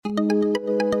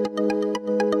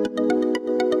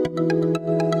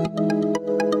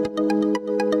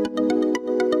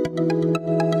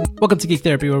Welcome to Geek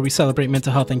Therapy, where we celebrate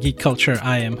mental health and geek culture.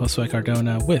 I am Josue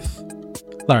Cardona with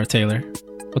Lara Taylor.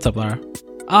 What's up, Lara?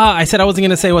 I said I wasn't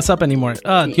going to say what's up anymore. You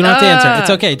don't have to answer.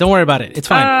 It's okay. Don't worry about it. It's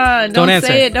fine. Don't answer.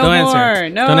 Say it no don't more. answer.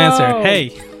 No. Don't answer.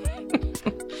 Hey.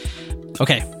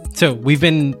 Okay. So we've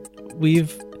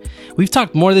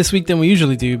talked more this week than we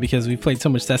usually do because we've played so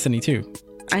much Destiny 2.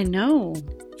 I know.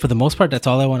 For the most part, that's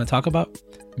all I want to talk about.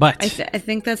 But I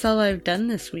think that's all I've done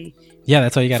this week. Yeah,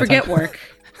 that's all you got to forget work.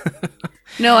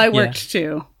 No, I worked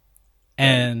too.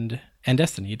 And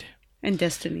Destinied. And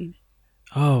Destiny.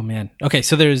 Oh man. Okay,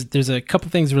 so there's a couple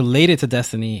things related to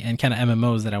Destiny and kind of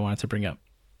MMOs that I wanted to bring up.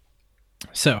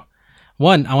 So,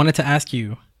 one, I wanted to ask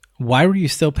you, why were you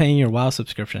still paying your WoW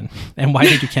subscription? And why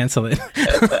did you cancel it?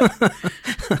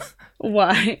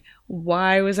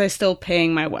 Why was I still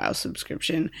paying my WoW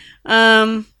subscription?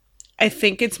 I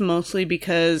think it's mostly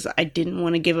because I didn't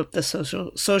want to give up the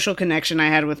social connection I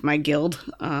had with my guild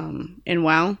in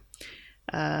WoW.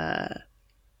 I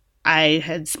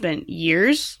had spent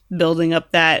years building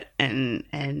up that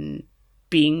and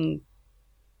being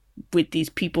with these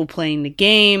people playing the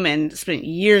game, and spent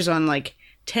years on like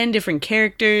 10 different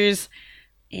characters,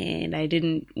 and I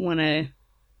didn't want to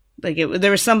there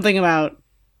was something about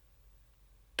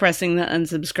pressing the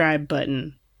unsubscribe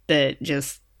button that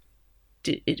just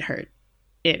it hurt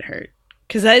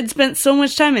because I had spent so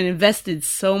much time and invested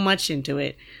so much into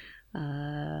it,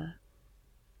 but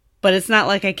it's not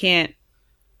like I can't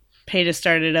pay to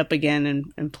start it up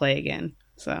again and play again.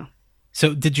 So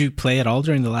did you play at all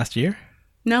during the last year?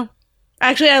 No,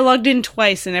 actually I logged in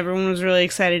twice and everyone was really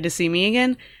excited to see me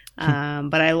again,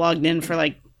 but I logged in for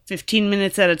like 15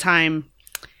 minutes at a time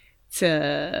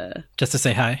just to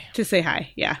say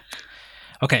hi. Yeah.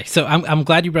 Okay, so I'm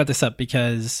glad you brought this up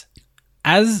because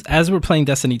as we're playing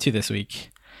Destiny 2 this week,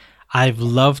 I've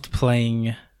loved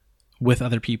playing with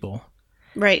other people.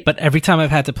 Right. But every time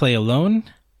I've had to play alone,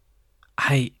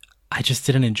 I just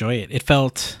didn't enjoy it. It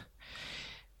felt,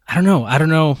 I don't know. I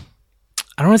don't want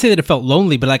to say that it felt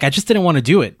lonely, but like I just didn't want to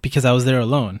do it because I was there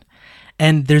alone.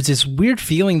 And there's this weird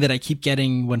feeling that I keep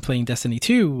getting when playing Destiny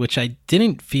 2, which I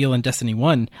didn't feel in Destiny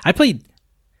 1. I played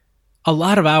a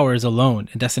lot of hours alone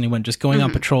in Destiny 1, just going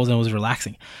on patrols, and it was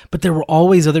relaxing. But there were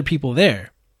always other people there.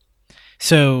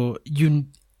 So even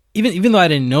though I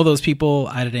didn't know those people,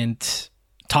 I didn't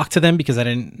talk to them because I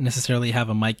didn't necessarily have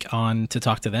a mic on to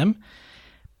talk to them.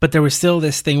 But there was still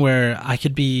this thing where I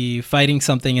could be fighting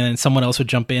something and then someone else would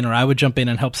jump in, or I would jump in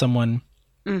and help someone.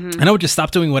 And I would just stop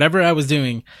doing whatever I was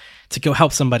doing to go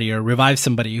help somebody or revive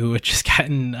somebody who had just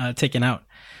gotten taken out.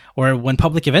 Or when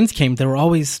public events came, there were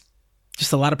always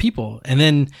just a lot of people. And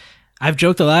then I've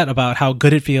joked a lot about how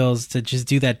good it feels to just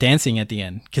do that dancing at the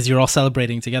end because you're all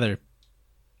celebrating together.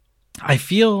 I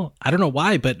don't know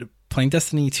why, but playing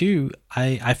Destiny 2,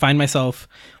 I find myself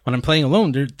when I'm playing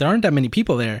alone, there aren't that many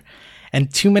people there.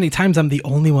 And too many times I'm the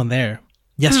only one there.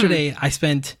 Yesterday, I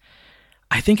think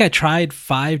I tried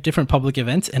 5 different public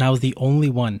events and I was the only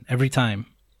one every time.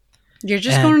 You're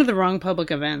just going to the wrong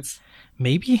public events.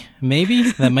 Maybe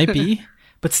that might be.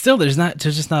 But still, there's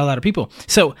just not a lot of people.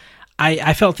 So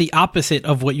I felt the opposite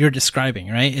of what you're describing,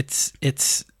 right?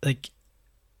 It's like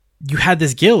you had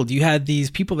this guild, you had these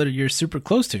people that you're super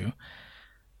close to.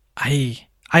 I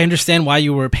understand why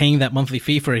you were paying that monthly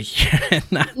fee for a year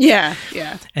and not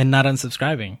and not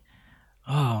unsubscribing.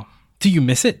 Oh, do you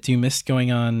miss it? Do you miss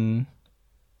going on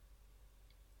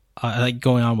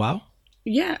WoW?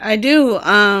 Yeah, I do.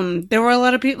 There were a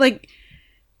lot of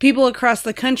people across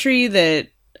the country that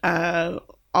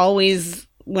always,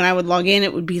 when I would log in,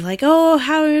 it would be like, oh,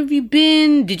 how have you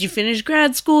been? Did you finish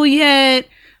grad school yet?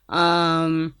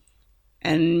 And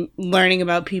learning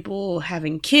about people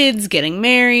having kids, getting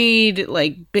married,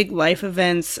 like big life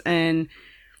events, and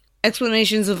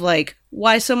explanations of like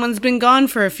why someone's been gone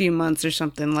for a few months or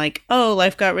something. Like, oh,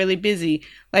 life got really busy.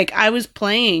 Like I was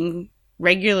playing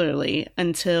regularly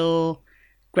until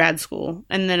grad school,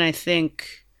 and then I think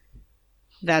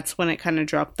that's when it kind of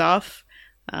dropped off.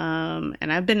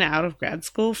 And I've been out of grad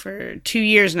school for 2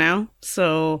 years now.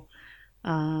 So,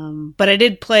 but I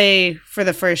did play for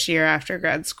the first year after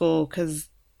grad school because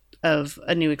of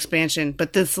a new expansion.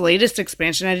 But this latest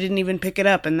expansion, I didn't even pick it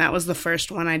up. And that was the first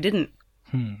one I didn't.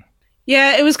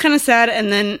 Yeah, it was kind of sad.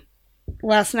 And then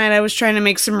last night I was trying to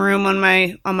make some room on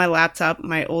my laptop,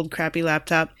 my old crappy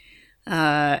laptop.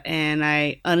 And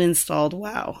I uninstalled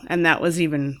WoW. And that was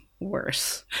even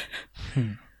worse.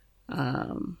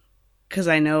 Because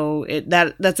I know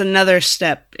that's another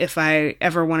step if I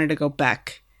ever wanted to go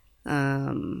back.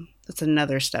 That's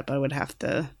another step I would have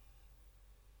to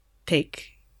take.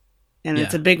 And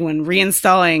it's a big one.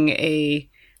 Reinstalling a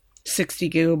 60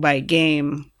 gigabyte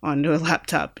game onto a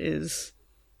laptop is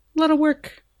A lot of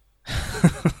work.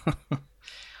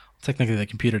 Technically, the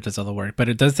computer does all the work, but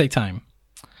it does take time.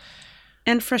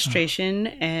 And frustration,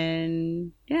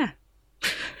 and yeah.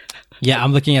 Yeah,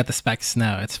 I'm looking at the specs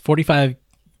now. It's 45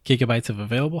 gigabytes of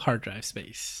available hard drive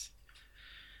space.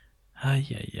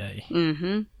 Ay.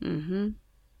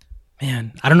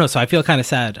 Man, I don't know. So I feel kind of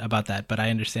sad about that, but I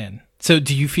understand. So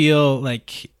do you feel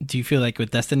like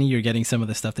with Destiny you're getting some of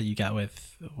the stuff that you got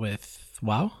with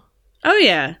WoW? Oh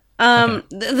yeah. Okay.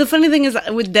 The funny thing is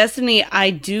with Destiny, I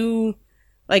do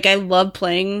like I love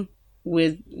playing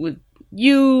with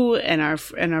you and our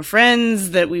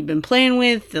friends that we've been playing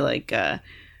with. Like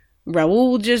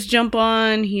Raul will just jump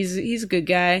on. He's a good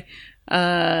guy.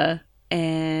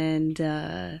 And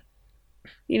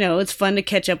you know, it's fun to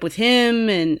catch up with him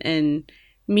and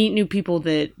meet new people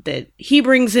that he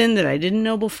brings in that I didn't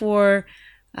know before.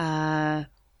 But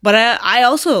I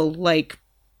also like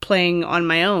playing on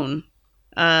my own.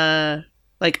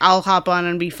 Like I'll hop on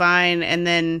and be fine, and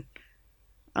then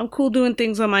I'm cool doing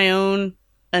things on my own,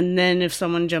 and then if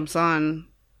someone jumps on,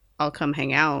 I'll come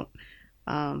hang out.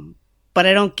 But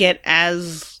I don't get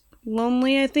as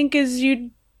lonely, I think, as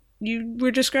you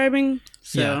were describing.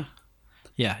 So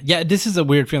yeah, this is a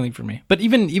weird feeling for me. But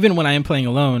even when I am playing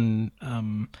alone,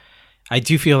 I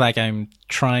do feel like I'm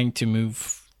trying to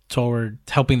move toward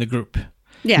helping the group.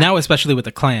 Yeah. Now, especially with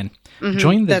the clan. Mm-hmm,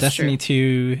 join the Destiny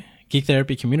 2 Geek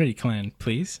Therapy Community Clan,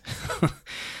 please.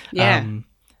 Yeah.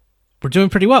 We're doing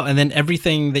pretty well. And then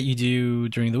everything that you do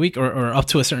during the week or up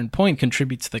to a certain point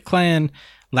contributes to the clan.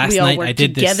 Last night I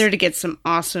did together to get some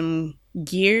awesome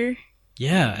gear.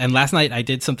 Yeah, and last night I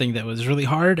did something that was really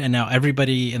hard, and now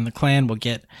everybody in the clan will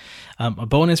get a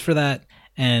bonus for that,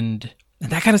 and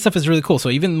that kind of stuff is really cool. So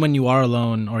even when you are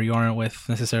alone or you aren't with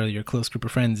necessarily your close group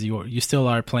of friends, you still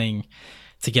are playing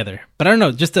together. But I don't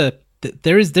know, just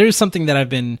there is something that I've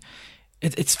been.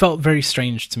 It's felt very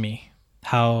strange to me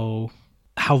how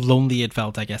lonely it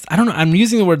felt. I guess I don't know. I'm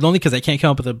using the word lonely because I can't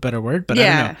come up with a better word, but yeah. I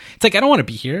don't know. It's like I don't want to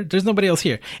be here. There's nobody else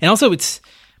here, and also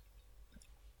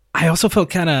I also felt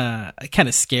kind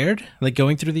of scared, like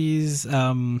going through these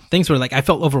things where like I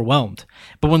felt overwhelmed.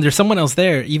 But when there's someone else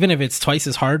there, even if it's twice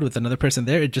as hard with another person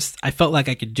there, I felt like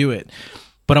I could do it.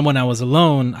 But when I was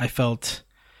alone, I felt,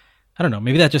 I don't know,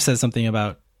 maybe that just says something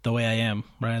about the way I am,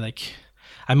 right? Like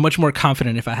I'm much more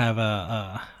confident if I have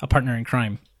a partner in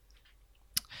crime.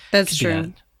 That's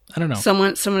true. I don't know.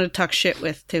 Someone to talk shit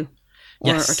with too,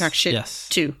 or talk shit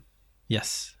to.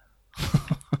 Yes.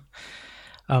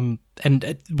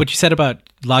 And what you said about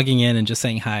logging in and just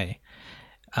saying hi,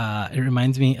 it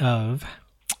reminds me of,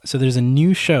 so there's a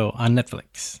new show on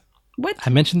Netflix. What?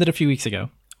 I mentioned it a few weeks ago,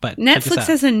 but Netflix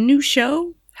has a new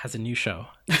show? Has a new show.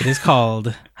 It is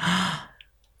called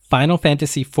Final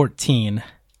Fantasy XIV,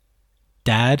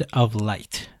 Dad of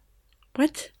Light.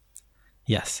 What?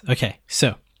 Yes. Okay.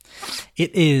 So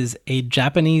it is a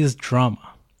Japanese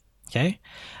drama. Okay.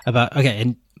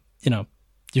 And you know,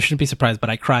 you shouldn't be surprised,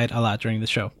 but I cried a lot during the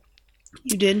show.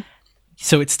 You did?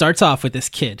 So it starts off with this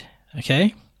kid,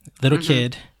 okay? Little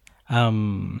kid.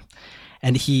 And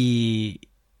he's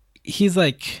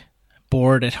like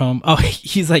bored at home. Oh,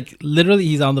 he's like, literally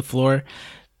he's on the floor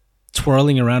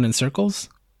twirling around in circles,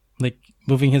 like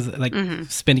moving his, like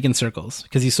spinning in circles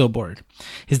because he's so bored.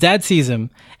 His dad sees him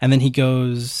and then he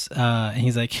goes, and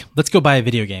he's like, let's go buy a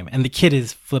video game. And the kid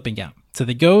is flipping out. So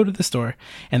they go to the store,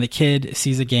 and the kid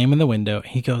sees a game in the window.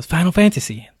 He goes, Final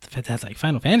Fantasy. The dad's like,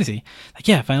 Final Fantasy? Like,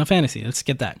 yeah, Final Fantasy. Let's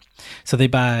get that. So they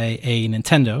buy a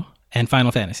Nintendo and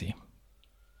Final Fantasy,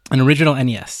 an original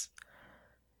NES.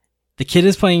 The kid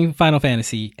is playing Final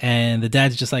Fantasy, and the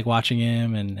dad's just like watching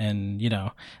him, and you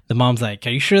know, the mom's like,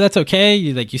 are you sure that's okay?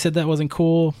 You said that wasn't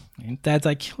cool. And dad's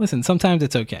like, listen, sometimes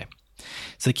it's okay.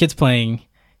 So the kid's playing.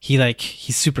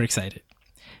 He's super excited.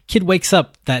 Kid wakes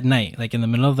up that night, like in the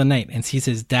middle of the night, and sees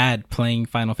his dad playing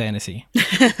Final Fantasy.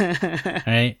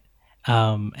 Right?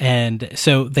 And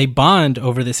so they bond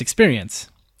over this experience.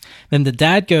 Then the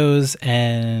dad goes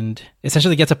and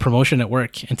essentially gets a promotion at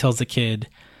work and tells the kid,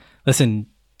 listen,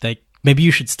 like maybe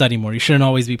you should study more. You shouldn't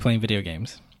always be playing video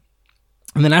games.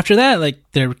 And then after that, like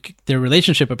their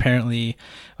relationship apparently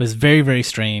was very, very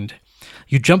strained.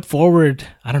 You jump forward,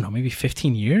 I don't know, maybe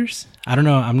 15 years? I don't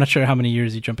know. I'm not sure how many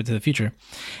years you jump into the future.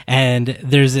 And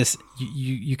there's this,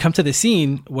 you come to the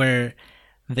scene where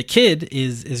the kid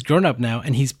is grown up now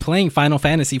and he's playing Final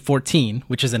Fantasy XIV,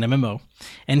 which is an MMO.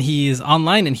 And he is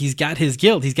online and he's got his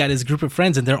guild. He's got his group of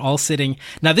friends and they're all sitting.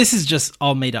 Now, this is just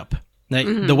all made up. Like,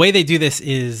 the way they do this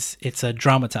is it's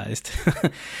dramatized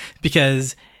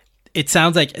because it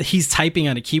sounds like he's typing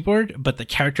on a keyboard, but the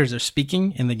characters are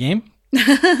speaking in the game.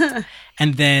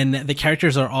 And then the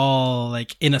characters are all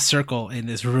like in a circle in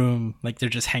this room, like they're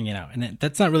just hanging out. And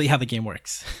that's not really how the game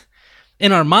works.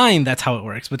 In our mind, that's how it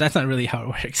works, but that's not really how it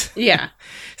works. Yeah.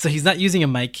 So he's not using a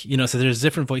mic, you know, so there's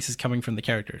different voices coming from the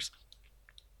characters.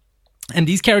 And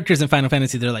these characters in Final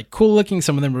Fantasy, they're like cool looking.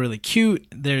 Some of them are really cute.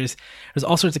 There's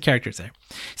all sorts of characters there.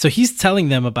 So he's telling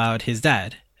them about his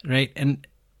dad, right? And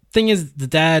thing is, the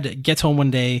dad gets home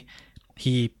one day.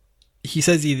 He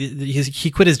says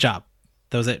he quit his job.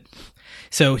 That was it.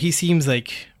 So he seems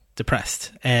like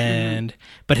depressed,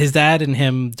 but his dad and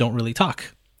him don't really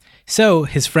talk. So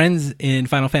his friends in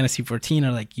Final Fantasy XIV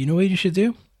are like, you know what you should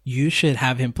do? You should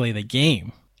have him play the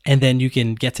game, and then you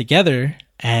can get together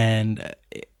and,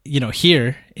 you know,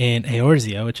 here in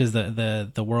Eorzea, which is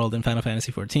the world in Final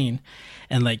Fantasy XIV,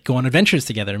 and like go on adventures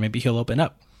together. Maybe he'll open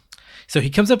up. So he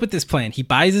comes up with this plan. He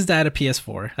buys his dad a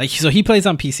PS4. Like, so he plays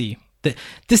on PC.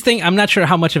 This thing, I'm not sure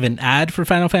how much of an ad for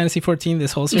Final Fantasy XIV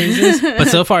this whole series is, but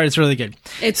so far it's really good.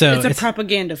 It's a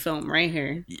propaganda film right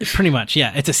here. Pretty much,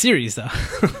 yeah. It's a series though.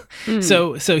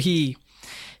 So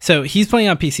he's playing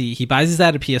on PC. He buys his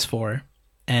dad a PS4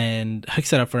 and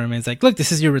hooks it up for him. And it's like, look,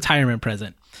 this is your retirement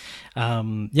present.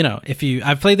 You know,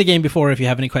 I've played the game before. If you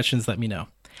have any questions, let me know.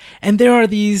 And there are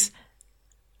these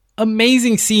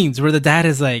amazing scenes where the dad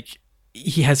is like,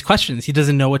 he has questions. He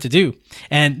doesn't know what to do.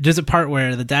 And there's a part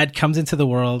where the dad comes into the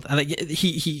world. Like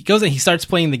he goes and he starts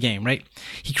playing the game, right?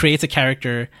 He creates a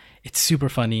character. It's super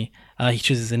funny. He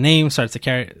chooses a name, starts a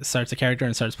character,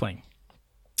 and starts playing.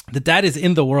 The dad is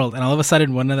in the world, and all of a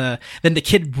sudden, then the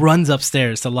kid runs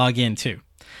upstairs to log in too,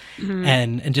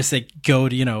 and just like go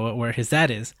to, you know, where his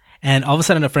dad is. And all of a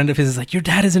sudden, a friend of his is like, "Your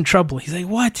dad is in trouble." He's like,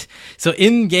 "What?" So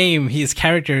in game, his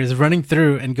character is running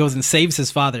through and goes and saves his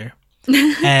father.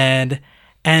 and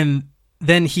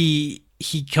then he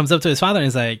comes up to his father and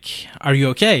is like, "Are you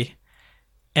okay?"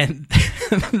 And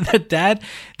the dad,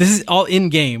 this is all in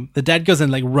game. The dad goes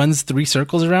and like runs 3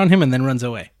 circles around him and then runs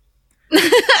away.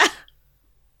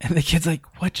 And the kid's like,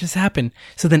 "What just happened?"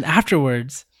 So then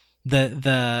afterwards,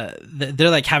 they're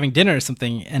like having dinner or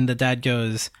something, and the dad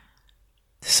goes,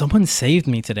 "Someone saved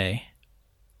me today,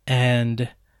 and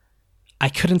I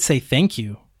couldn't say thank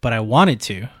you, but I wanted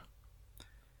to.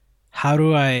 How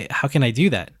can I do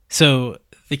that?" So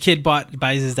the kid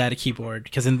buys his dad a keyboard,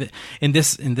 because in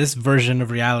this version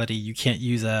of reality, you can't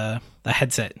use a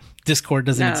headset. Discord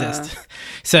doesn't exist.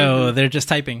 So they're just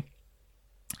typing.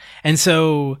 And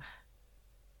so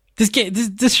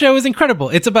this show is incredible.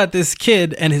 It's about this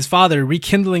kid and his father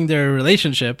rekindling their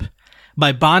relationship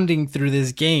by bonding through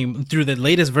this game, through the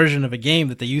latest version of a game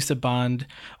that they used to bond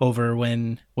over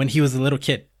when he was a little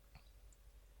kid.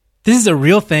 This is a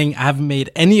real thing. I haven't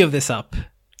made any of this up.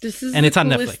 And it's on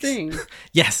Netflix. Thing.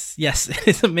 Yes,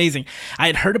 it's amazing. I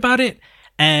had heard about it,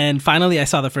 and finally I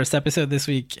saw the first episode this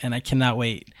week, and I cannot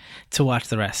wait to watch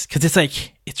the rest, because it's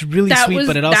like, it's really sweet,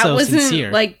 but it also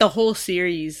sincere. Like the whole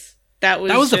series. That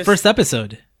was the first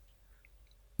episode.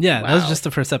 Yeah, wow. That was just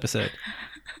the first episode.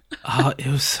 Oh,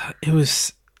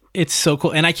 it's so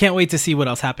cool, and I can't wait to see what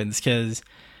else happens, because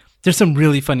there's some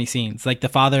really funny scenes. Like the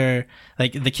father,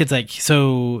 like the kid's like,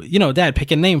 "So, you know, Dad, pick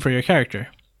a name for your character."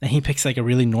 And he picks like a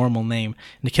really normal name.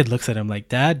 And the kid looks at him like,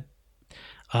 "Dad,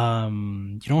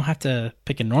 you don't have to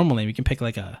pick a normal name. You can pick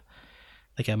like a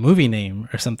movie name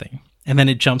or something." And then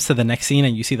it jumps to the next scene,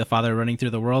 and you see the father running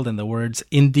through the world, and the words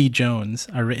 "Indy Jones"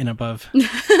 are written above.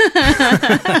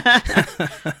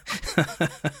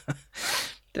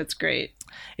 That's great.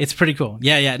 It's pretty cool.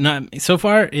 Yeah. No, so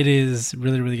far it is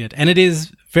really, really good. And it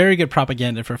is very good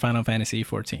propaganda for Final Fantasy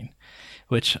XIV,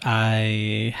 which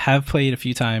I have played a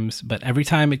few times, but every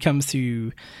time it comes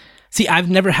to... See, I've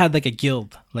never had like a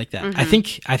guild like that.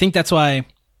 Mm-hmm. I think that's why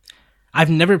I've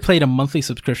never played a monthly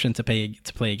subscription to play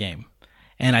a game.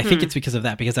 And I think it's because of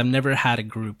that, because I've never had a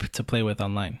group to play with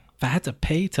online. If I had to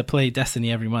pay to play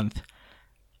Destiny every month,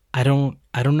 I don't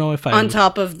know if I... On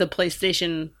top of the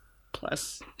PlayStation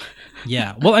Plus.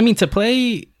 Yeah. Well, I mean,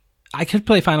 I could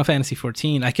play Final Fantasy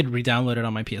XIV. I could re-download it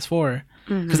on my PS4.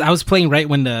 Because I was playing right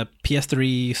when the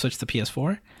PS3 switched to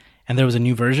PS4. And there was a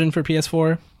new version for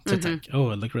PS4. So it's like,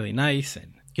 oh, it looked really nice.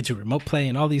 And get to remote play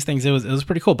and all these things. It was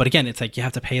pretty cool. But again, it's like you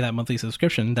have to pay that monthly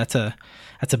subscription. That's a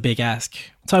big ask.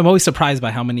 So I'm always surprised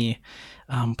by how many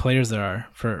players there are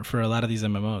for a lot of these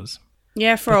MMOs.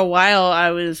 Yeah, for a while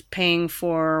I was paying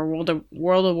for World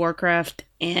of Warcraft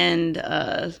and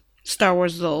Star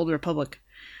Wars: The Old Republic.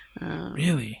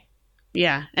 Really?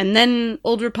 Yeah, and then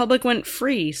Old Republic went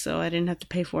free, so I didn't have to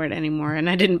pay for it anymore, and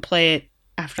I didn't play it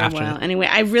after a while. Anyway,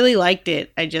 I really liked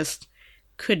it. I just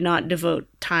could not devote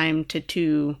time to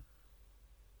 2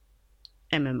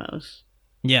 MMOs.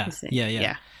 Yeah.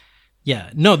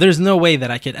 Yeah, no, there's no way that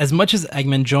I could. As much as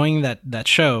I'm enjoying that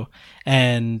show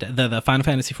and the Final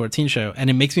Fantasy 14 show, and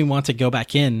it makes me want to go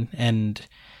back in and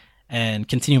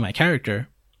continue my character.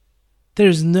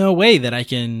 There's no way that I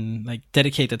can like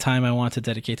dedicate the time I want to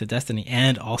dedicate to Destiny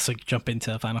and also jump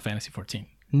into Final Fantasy 14.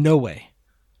 No way.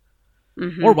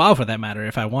 Mm-hmm. Or WoW for that matter,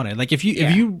 if I wanted. Like if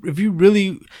you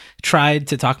really tried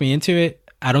to talk me into it,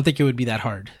 I don't think it would be that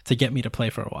hard to get me to play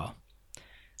for a while.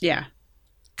 Yeah.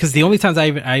 Because the only times I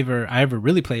ever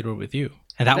really played were with you,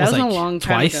 and that was like a long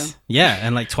time twice. ago. Yeah,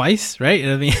 and like twice, right?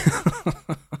 I mean,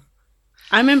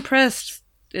 I'm impressed.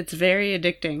 It's very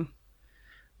addicting.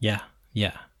 Yeah.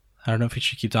 I don't know if we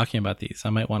should keep talking about these. I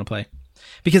might want to play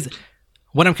because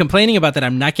what I'm complaining about that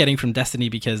I'm not getting from Destiny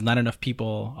because not enough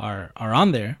people are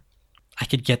on there. I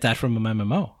could get that from an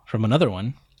MMO, from another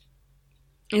one.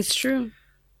 It's true.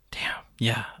 Damn.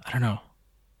 Yeah, I don't know.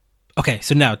 Okay,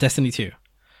 so now Destiny 2.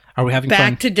 Are we having Back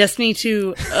fun? to Destiny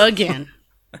 2 again.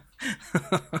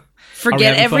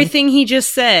 Forget everything he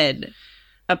just said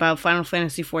about Final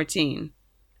Fantasy 14.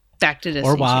 Back to Destiny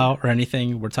or WoW 2. Or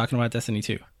anything. We're talking about Destiny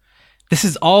 2. This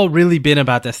has all really been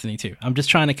about Destiny 2. I'm just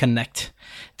trying to connect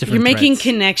different You're making threads.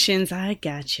 Connections. I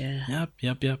gotcha.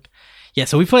 Yep. Yeah,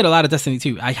 so we played a lot of Destiny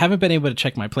 2. I haven't been able to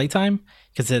check my playtime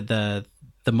because the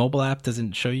mobile app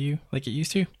doesn't show you like it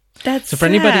used to. That's so for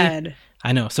sad. Anybody,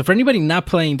 I know. So for anybody not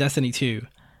playing Destiny 2,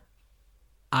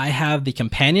 I have the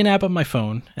companion app on my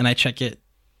phone, and I check it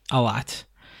a lot.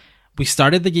 We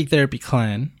started the Geek Therapy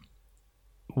clan.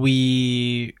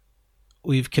 We've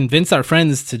convinced our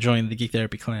friends to join the Geek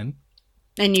Therapy clan.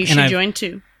 And you should join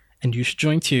too. And you should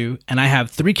join too. And I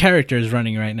have 3 characters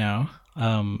running right now.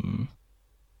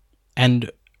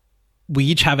 And we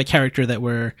each have a character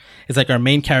that it's like our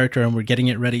main character, and we're getting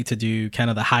it ready to do kind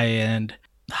of the high-end,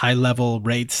 high-level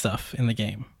raid stuff in the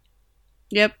game.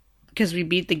 Yep. Because we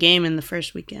beat the game in the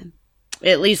first weekend.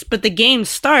 At least, but the game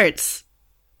starts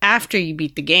after you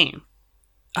beat the game.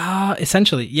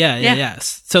 Essentially. Yeah.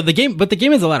 So the game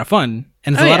is a lot of fun,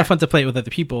 and it's a lot of fun to play it with other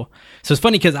people. So it's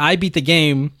funny because I beat the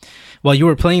game while you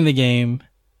were playing the game,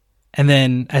 and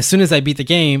then as soon as I beat the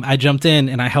game, I jumped in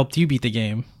and I helped you beat the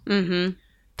game. Mm-hmm.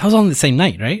 That was all on the same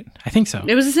night, right? I think so.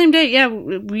 It was the same day. Yeah,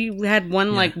 we had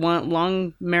one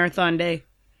long marathon day.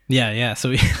 Yeah.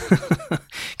 So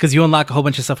because you unlock a whole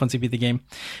bunch of stuff once you beat the game.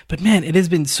 But man, it has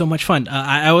been so much fun.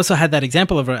 I also had that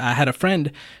example of I had a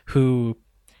friend who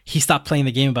he stopped playing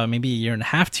the game about maybe a year and a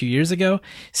half, 2 years ago.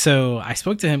 So I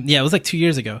spoke to him. Yeah, it was like 2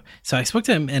 years ago. So I spoke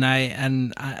to him, and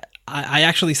I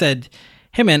actually said,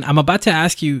 "Hey man, I'm about to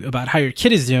ask you about how your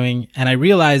kid is doing, and I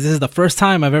realize this is the first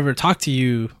time I've ever talked to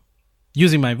you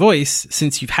using my voice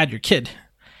since you've had your kid,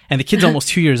 and the kid's almost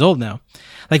 2 years old now.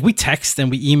 Like we text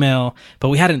and we email, but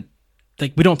we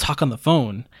don't talk on the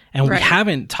phone, and we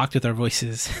haven't talked with our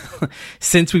voices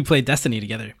since we played Destiny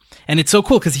together. And it's so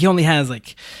cool because he only has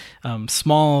like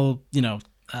small,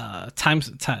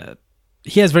 times.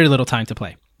 He has very little time to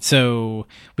play, so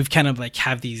we've kind of like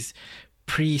have these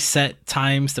preset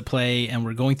times to play, and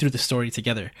we're going through the story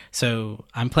together. So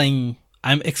I'm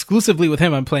exclusively with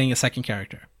him. I'm playing a second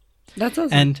character. That's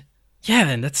awesome. And yeah,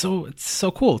 and it's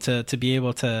so cool to be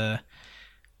able to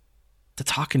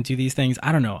talk and do these things.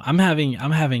 I don't know. I'm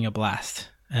having a blast,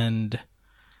 and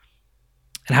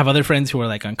have other friends who are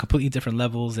like on completely different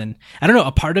levels. And I don't know,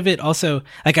 a part of it also,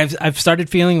 like I've started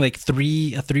feeling like a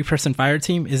 3-person fire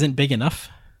team isn't big enough.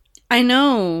 I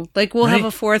know. Like we'll have a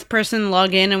 4th person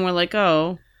log in, and we're like,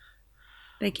 oh,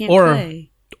 they can't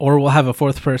play. Or we'll have a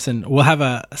 4th person. We'll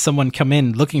have someone come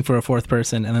in looking for a 4th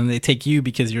person, and then they take you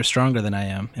because you're stronger than I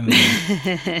am in the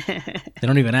game. They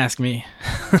don't even ask me.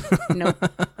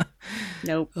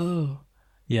 Nope. Oh,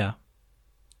 yeah.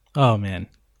 Oh man,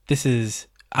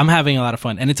 I'm having a lot of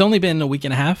fun, and it's only been a week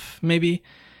and a half, maybe,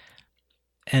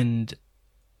 and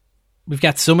we've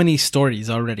got so many stories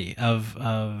already of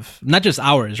not just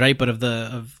ours, right, but of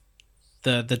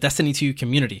the Destiny 2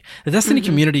 community. The Destiny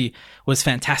community was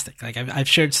fantastic. Like I've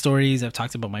shared stories. I've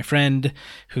talked about my friend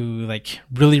who like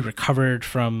really recovered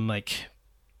from like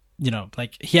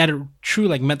he had a true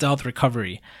like mental health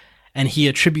recovery, and he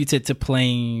attributes it to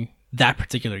playing that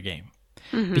particular game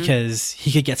because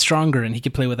he could get stronger and he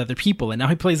could play with other people, and now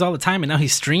he plays all the time, and now he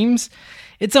streams.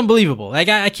 It's unbelievable. Like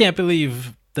I can't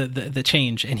believe the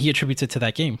change, and he attributes it to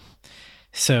that game.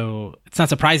 So it's not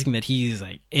surprising that he's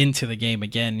like into the game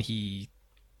again. He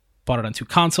bought it on 2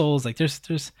 consoles. Like there's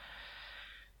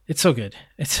it's so good.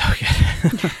 It's so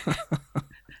good.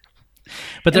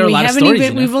 But there are a lot of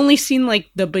stories. We've only seen like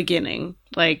the beginning.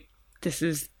 Like this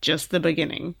is just the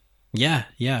beginning. Yeah.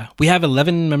 We have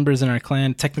 11 members in our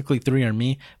clan. Technically 3 are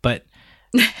me, but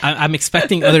I'm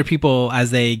expecting other people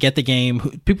as they get the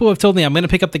game. People have told me I'm going to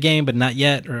pick up the game, but not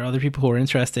yet, or other people who are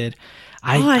interested.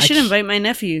 I should invite my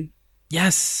nephew.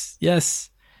 Yes.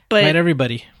 But invite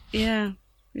everybody. Yeah.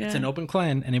 It's an open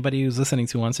clan. Anybody who's listening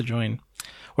to wants to join,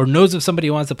 or knows of somebody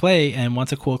who wants to play and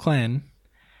wants a cool clan.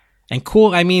 And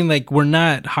cool, I mean, like, we're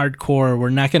not hardcore. We're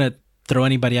not going to throw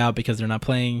anybody out because they're not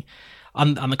playing.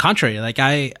 On the contrary, like,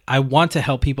 I want to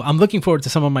help people. I'm looking forward to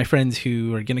some of my friends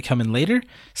who are going to come in later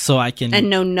so I can... And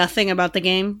know nothing about the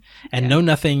game. And know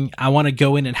nothing. I want to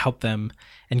go in and help them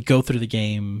and go through the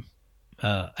game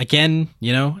again,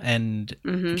 you know, and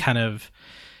kind of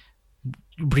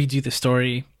redo the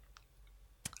story.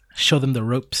 Show them the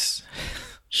ropes.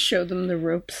 Show them the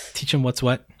ropes. Teach them what's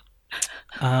what.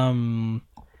 And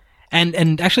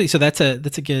actually, so that's a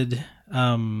good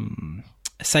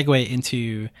segue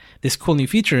into this cool new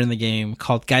feature in the game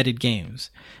called guided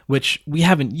games, which we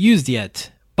haven't used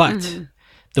yet. But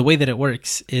the way that it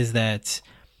works is that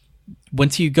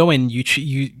once you go in,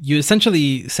 you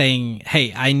essentially saying,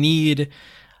 "Hey, I need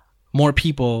more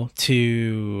people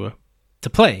to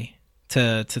play."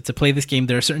 To play this game,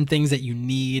 there are certain things that you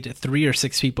need 3 or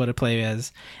 6 people to play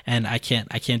as, and I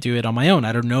can't do it on my own.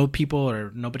 I don't know people,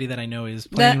 or nobody that I know is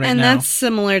playing right now. And that's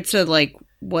similar to like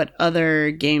what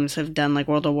other games have done. Like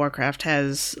World of Warcraft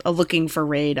has a looking for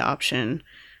raid option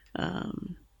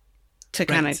to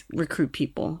kind of recruit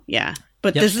people. Yeah,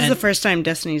 but this is the first time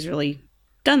Destiny's really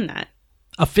done that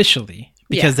officially,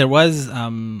 because there was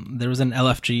an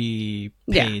LFG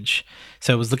page,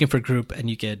 so it was looking for a group, and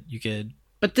you could.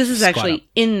 But this is actually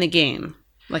in the game,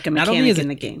 like a mechanic in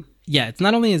the game. Yeah, it's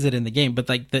not only is it in the game, but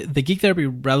like the Geek Therapy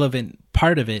relevant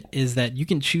part of it is that you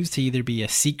can choose to either be a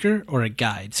seeker or a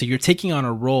guide. So you're taking on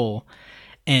a role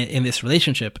in this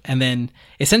relationship. And then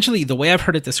essentially the way I've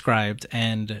heard it described,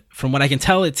 and from what I can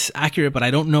tell, it's accurate, but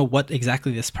I don't know what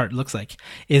exactly this part looks like,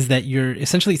 is that you're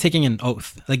essentially taking an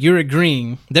oath. Like you're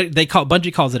agreeing,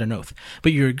 Bungie calls it an oath,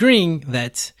 but you're agreeing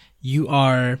that you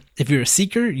are, if you're a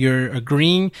seeker, you're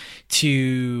agreeing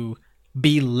to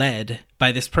be led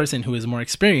by this person who is more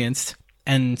experienced.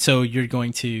 And so you're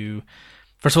going to,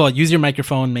 first of all, use your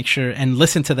microphone, make sure, and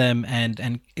listen to them,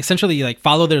 and essentially like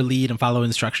follow their lead and follow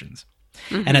instructions.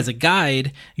 And as a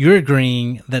guide, you're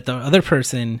agreeing that the other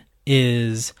person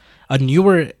is a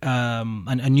newer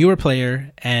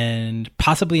player and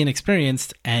possibly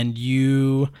inexperienced, and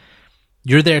you're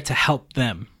there to help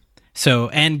them. So,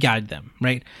 and guide them,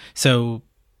 right? So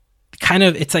kind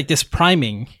of, it's like this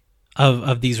priming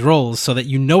of these roles so that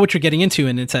you know what you're getting into,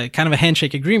 and it's a kind of a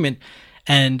handshake agreement.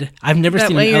 And I've never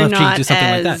seen an LFG do something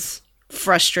like that.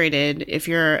 Frustrated if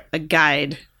you're a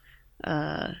guide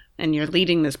and you're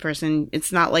leading this person.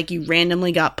 It's not like you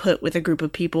randomly got put with a group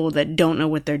of people that don't know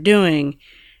what they're doing,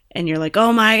 and you're like,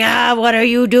 "Oh my God, what are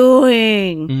you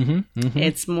doing?"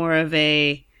 It's more of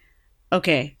a,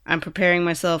 okay, I'm preparing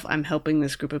myself. I'm helping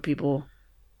this group of people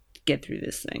get through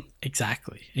this thing.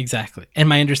 Exactly. And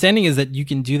my understanding is that you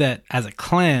can do that as a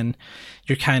clan.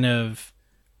 You're kind of,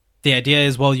 the idea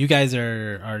is, well, you guys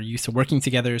are used to working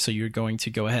together, so you're going to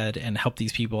go ahead and help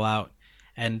these people out.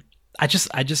 And I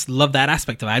just love that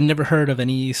aspect of it. I've never heard of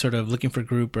any sort of looking for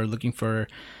group or looking for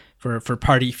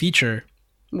party feature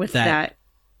with that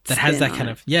has that kind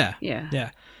of yeah.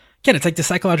 Again, it's like the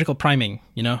psychological priming,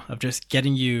 you know, of just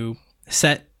getting you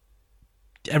set.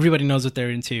 Everybody knows what they're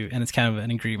into, and it's kind of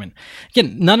an agreement.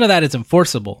 Again, none of that is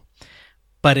enforceable,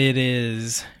 but it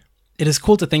is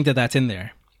cool to think that that's in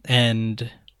there. And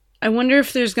I wonder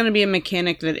if there's going to be a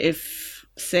mechanic that if,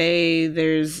 say,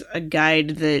 there's a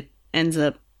guide that ends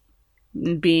up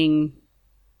being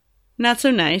not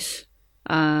so nice,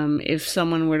 if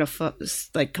someone were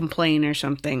to complain or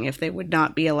something, if they would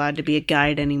not be allowed to be a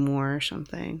guide anymore or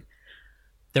something.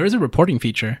 There is a reporting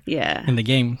feature in the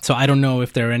game, so I don't know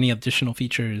if there are any additional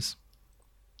features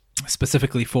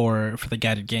specifically for the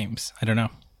guided games. I don't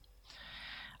know.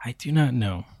 I do not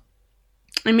know.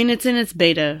 I mean, it's in its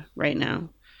beta right now.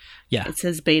 Yeah. It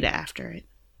says beta after it.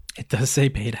 It does say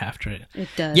beta after it. It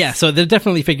does. Yeah, so they're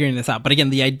definitely figuring this out. But again,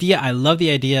 the idea, I love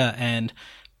the idea, and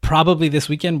probably this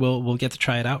weekend we'll get to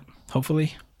try it out,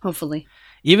 hopefully.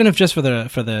 Even if just for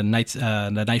the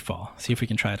nightfall. See if we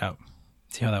can try it out.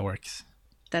 See how that works.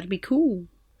 That'd be cool.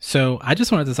 So I just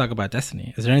wanted to talk about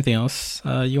Destiny. Is there anything else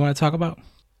you want to talk about?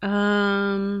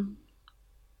 I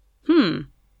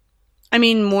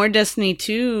mean, more Destiny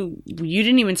 2. You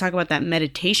didn't even talk about that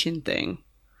meditation thing.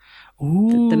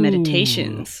 Ooh, the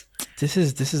meditations. This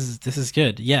is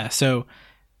good. Yeah. So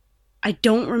I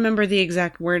don't remember the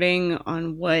exact wording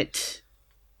on what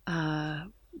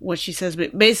she says,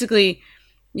 but basically,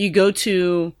 you go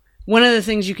to. One of the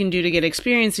things you can do to get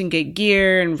experience and get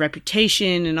gear and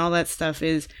reputation and all that stuff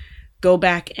is go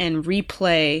back and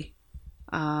replay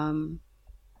the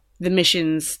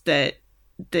missions that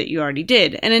you already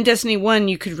did. And in Destiny 1,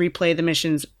 you could replay the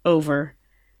missions over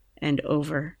and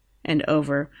over and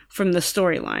over from the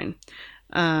storyline.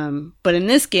 But in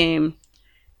this game,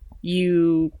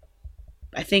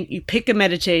 I think you pick a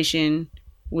meditation,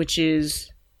 which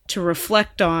is to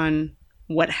reflect on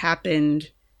what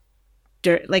happened.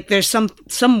 Like there's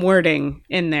some wording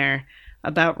in there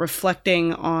about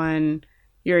reflecting on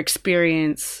your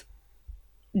experience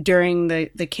during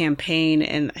the campaign,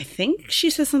 and I think she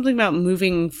says something about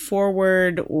moving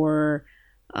forward or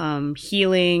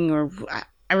healing, or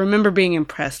I remember being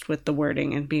impressed with the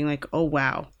wording and being like, oh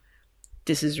wow,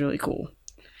 this is really cool.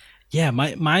 Yeah,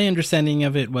 my understanding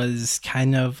of it was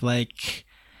kind of like,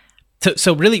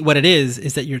 so really what it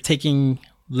is that you're taking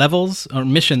levels or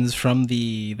missions from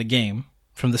the game,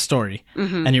 from the story,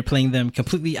 and you're playing them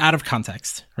completely out of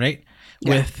context, right?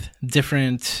 Yeah. With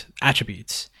different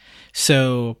attributes.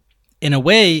 So in a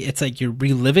way, it's like you're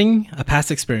reliving a past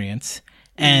experience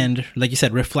and, like you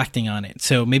said, reflecting on it.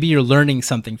 So maybe you're learning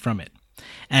something from it.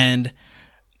 And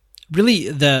really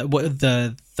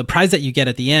the prize that you get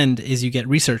at the end is you get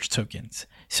research tokens.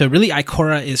 So really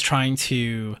Ikora is trying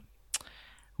to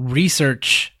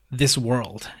research this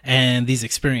world and these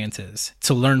experiences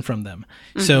to learn from them.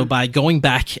 So by going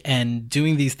back and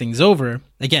doing these things over,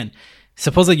 again,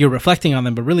 supposedly you're reflecting on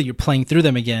them, but really you're playing through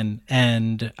them again.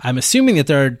 And I'm assuming that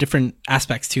there are different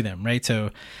aspects to them, right? So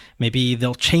maybe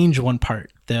they'll change one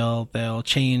part. They'll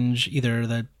change either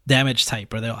the damage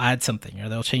type, or they'll add something, or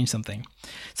they'll change something.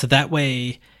 So that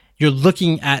way you're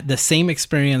looking at the same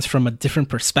experience from a different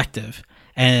perspective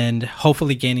and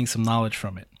hopefully gaining some knowledge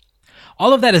from it.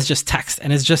 All of that is just text,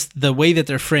 and it's just the way that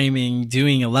they're framing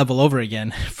doing a level over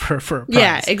again for a prize.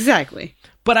 Yeah, exactly.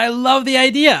 But I love the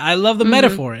idea. I love the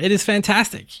metaphor. It is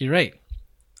fantastic. You're right.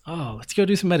 Oh, let's go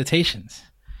do some meditations.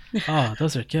 Oh,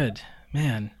 those are good,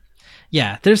 man.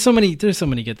 Yeah, there's so many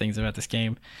good things about this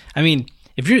game. I mean,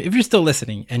 if you're still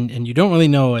listening and you don't really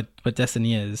know what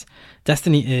Destiny is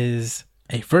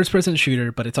a first-person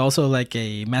shooter, but it's also like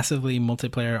a massively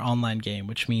multiplayer online game,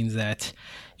 which means that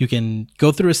you can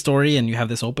go through a story and you have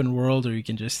this open world, or you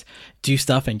can just do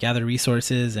stuff and gather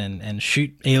resources and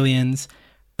shoot aliens.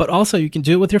 But also you can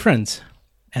do it with your friends.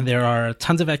 And there are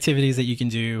tons of activities that you can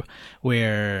do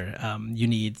where you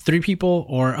need 3 people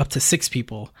or up to 6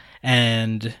 people.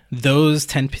 And those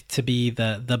tend to be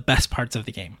the best parts of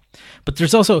the game. But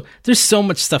there's so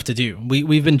much stuff to do.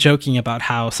 We've been joking about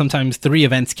how sometimes 3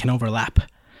 events can overlap.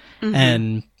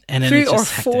 And then 3 it's or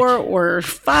just 4 hectic. Or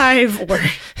 5 or...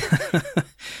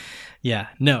 Yeah,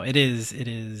 no, it is.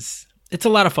 It's a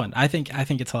lot of fun. I think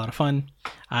it's a lot of fun.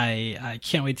 I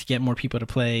can't wait to get more people to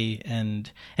play,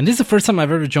 and this is the first time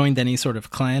I've ever joined any sort of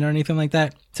clan or anything like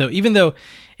that. So even though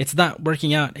it's not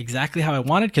working out exactly how I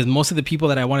wanted, because most of the people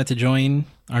that I wanted to join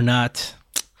are not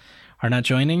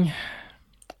joining.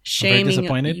 Shaming I'm very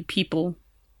disappointed. You people.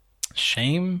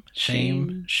 Shame.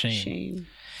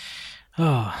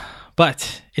 Oh,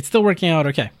 but it's still working out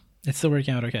okay.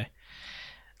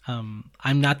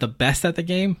 I'm not the best at the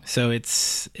game, so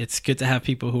it's good to have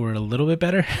people who are a little bit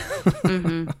better.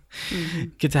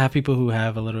 Good to have people who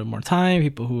have a little bit more time,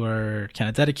 people who are kind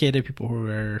of dedicated, people who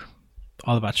are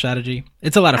all about strategy.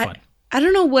 It's a lot of fun. I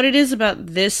don't know what it is about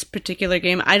this particular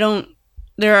game.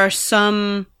 There are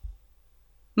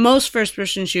most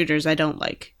first-person shooters I don't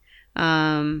like.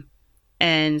 And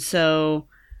so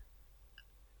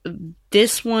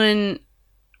this one,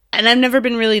 and I've never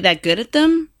been really that good at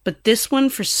them, but this one,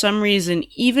 for some reason,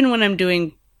 even when I'm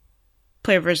doing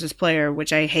player versus player,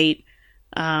 which I hate,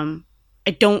 I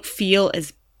don't feel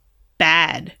as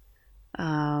bad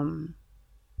at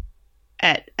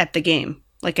the game.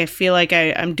 Like, I feel like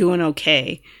I'm doing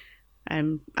okay.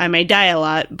 I may die a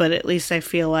lot, but at least I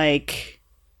feel like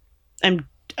I'm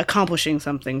accomplishing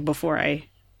something before I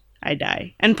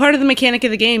die. And part of the mechanic of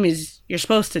the game is you're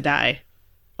supposed to die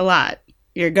a lot.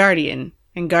 You're a guardian,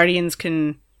 and guardians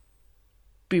can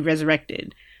be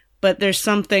resurrected. But there's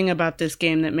something about this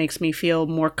game that makes me feel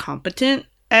more competent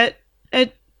at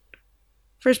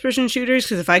first-person shooters,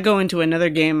 because if I go into another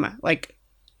game, like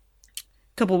a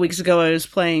couple weeks ago I was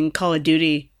playing Call of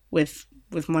Duty with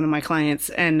one of my clients,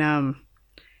 and I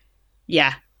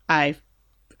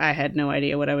had no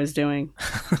idea what I was doing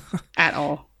at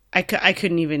all. I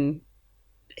couldn't even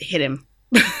hit him.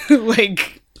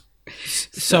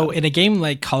 So in a game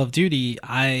like Call of Duty,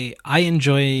 I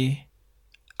enjoy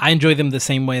them the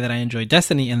same way that I enjoy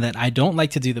Destiny, in that I don't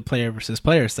like to do the player versus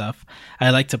player stuff.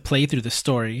 I like to play through the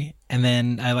story, and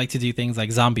then I like to do things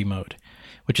like zombie mode,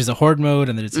 which is a horde mode,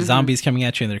 and there's zombies coming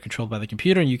at you, and they're controlled by the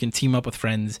computer, and you can team up with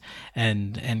friends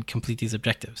and complete these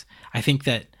objectives. I think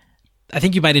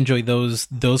you might enjoy those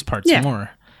parts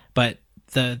more. But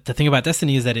the thing about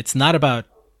Destiny is that it's not about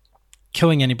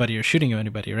killing anybody or shooting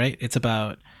anybody, right? It's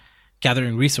about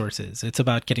gathering resources. It's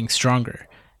about getting stronger.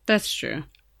 That's true.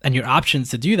 And your options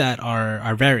to do that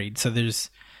are varied. So there's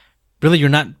really, you're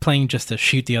not playing just to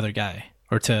shoot the other guy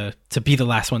or to be the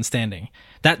last one standing.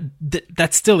 That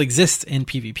still exists in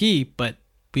PvP, but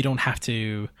you don't have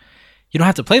to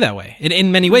play that way.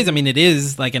 In many ways, I mean, it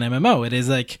is like an MMO. It is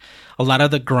like a lot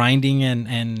of the grinding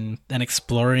and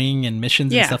exploring and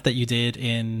missions and stuff that you did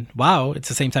in WoW. It's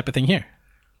the same type of thing here.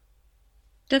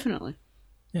 Definitely.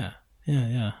 Yeah.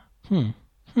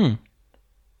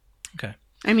 Okay.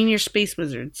 I mean, you're space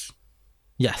wizards.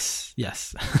 Yes.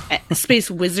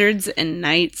 Space wizards and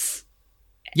knights.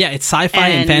 Yeah, it's sci-fi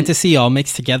and fantasy all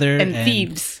mixed together. And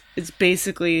thieves. It's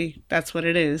basically, that's what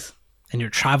it is. And you're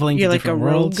traveling to different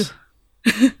worlds.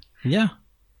 Yeah.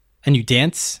 And you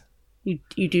dance. You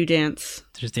do dance.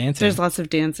 There's dancing. There's lots of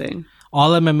dancing.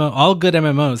 All good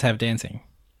MMOs have dancing.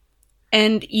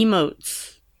 And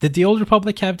emotes. Did the Old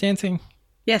Republic have dancing?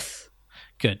 Yes.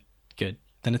 Good.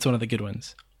 Then it's one of the good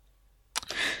ones.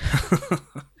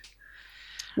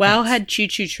 WoW had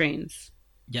choo-choo trains.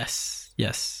 Yes.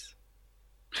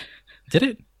 Did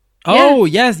it? Oh,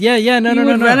 yes. Yeah. No.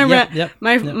 Run around. Yep.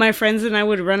 My friends and I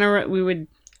would run around.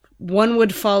 One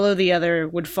would follow the other,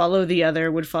 would follow the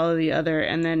other, would follow the other,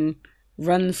 and then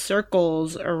run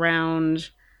circles around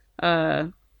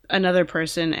another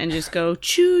person and just go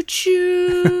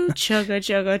choo-choo,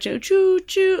 chugga,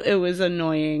 choo-choo. It was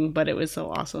annoying, but it was so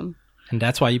awesome. And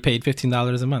that's why you paid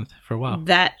 $15 a month for WoW.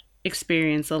 That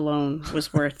experience alone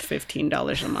was worth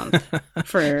 $15 a month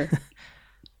for...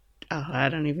 Oh, I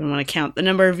don't even want to count the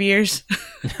number of years.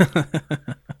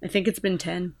 I think it's been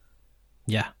 10.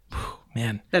 Yeah.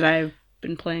 Man. That I've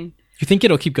been playing. You think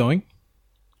it'll keep going?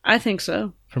 I think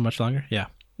so. For much longer? Yeah.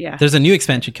 Yeah. There's a new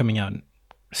expansion coming out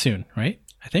soon, right?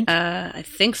 I think. I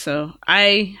think so.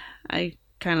 I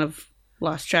kind of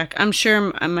lost track. I'm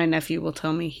sure my nephew will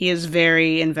tell me. He is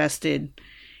very invested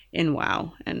in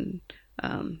WoW, and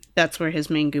that's where his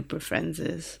main group of friends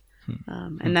is.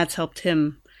 And that's helped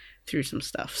him through some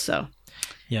stuff. So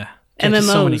yeah, MMOs.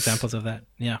 So many examples of that.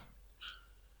 Yeah.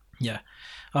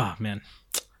 Oh man.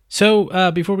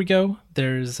 So before we go,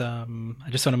 there's I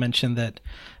just want to mention that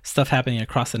stuff happening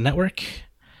across the network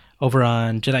over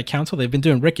on Jedi Council. They've been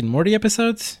doing Rick and Morty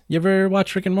episodes. You ever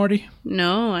watch Rick and Morty?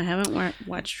 No, I haven't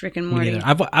watched Rick and Morty.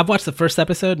 I've watched the first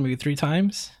episode maybe 3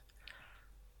 times.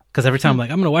 Because every time I'm like,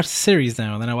 I'm going to watch the series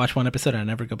now. And then I watch one episode and I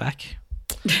never go back.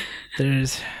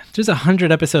 There's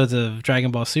 100 episodes of Dragon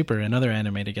Ball Super and other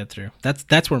anime to get through.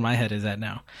 That's where my head is at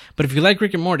now. But if you like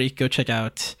Rick and Morty, go check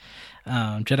out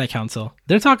Jedi Council.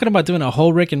 They're talking about doing a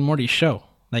whole Rick and Morty show.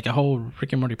 Like a whole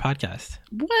Rick and Morty podcast.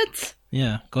 What?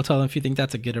 Yeah. Go tell them if you think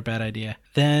that's a good or bad idea.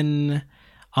 Then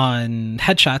on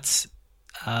Headshots,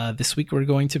 this week we're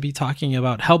going to be talking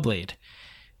about Hellblade.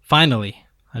 Finally.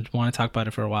 I want to talk about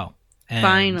it for a while. And,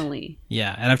 finally.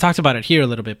 Yeah. And I've talked about it here a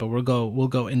little bit, but we'll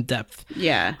go in depth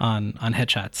on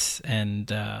Headshots. And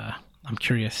I'm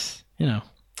curious,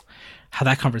 how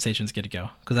that conversation's going to go.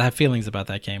 Because I have feelings about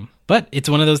that game. But it's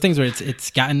one of those things where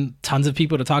it's gotten tons of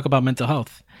people to talk about mental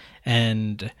health.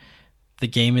 And the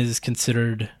game is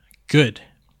considered good.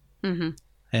 Mm-hmm.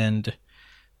 And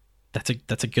that's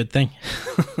a good thing.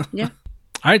 Yeah.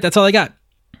 All right, that's all I got.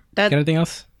 Got anything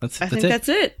else? I think that's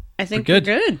it. I think we're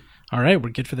good. All right, we're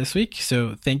good for this week.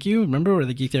 So thank you. Remember, we're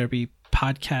the Geek Therapy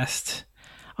Podcast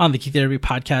on the Geek Therapy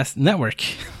Podcast Network.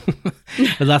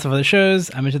 With lots of other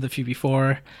shows. I mentioned a few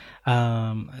before.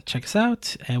 Check us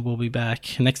out, and we'll be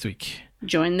back next week.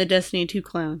 Join the Destiny 2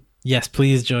 clan. Yes,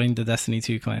 please join the Destiny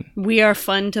 2 clan. We are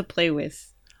fun to play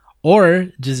with. Or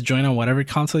just join on whatever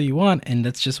console you want, and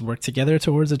let's just work together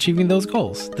towards achieving those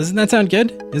goals. Doesn't that sound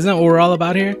good? Isn't that what we're all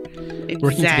about here? Exactly.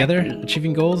 Working together,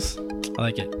 achieving goals? I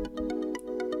like it.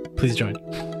 Please join.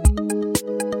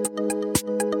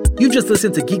 You've just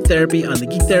listened to Geek Therapy on the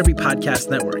Geek Therapy Podcast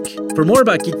Network. For more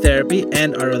about Geek Therapy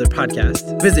and our other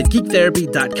podcasts, visit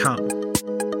geektherapy.com.